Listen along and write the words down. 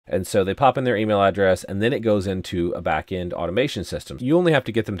And so they pop in their email address, and then it goes into a back-end automation system. You only have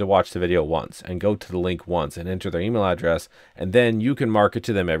to get them to watch the video once and go to the link once and enter their email address, and then you can market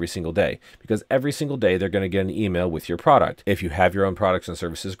to them every single day, because every single day they're going to get an email with your product. If you have your own products and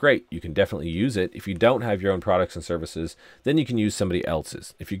services, great. You can definitely use it. If you don't have your own products and services, then you can use somebody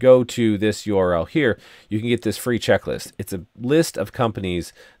else's. If you go to this URL here, you can get this free checklist. It's a list of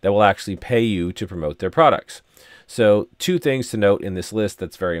companies that will actually pay you to promote their products. So two things to note in this list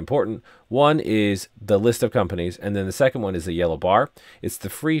that's very important. One is the list of companies, and then the second one is the yellow bar. It's the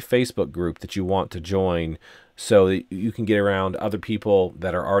free Facebook group that you want to join so that you can get around other people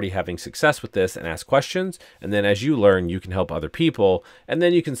that are already having success with this and ask questions. And then as you learn, you can help other people. And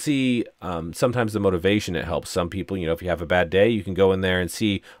then you can see sometimes the motivation it helps. Some people, you know, if you have a bad day, you can go in there and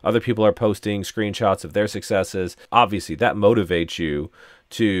see other people are posting screenshots of their successes. Obviously, that motivates you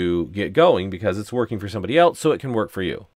to get going because it's working for somebody else, so it can work for you.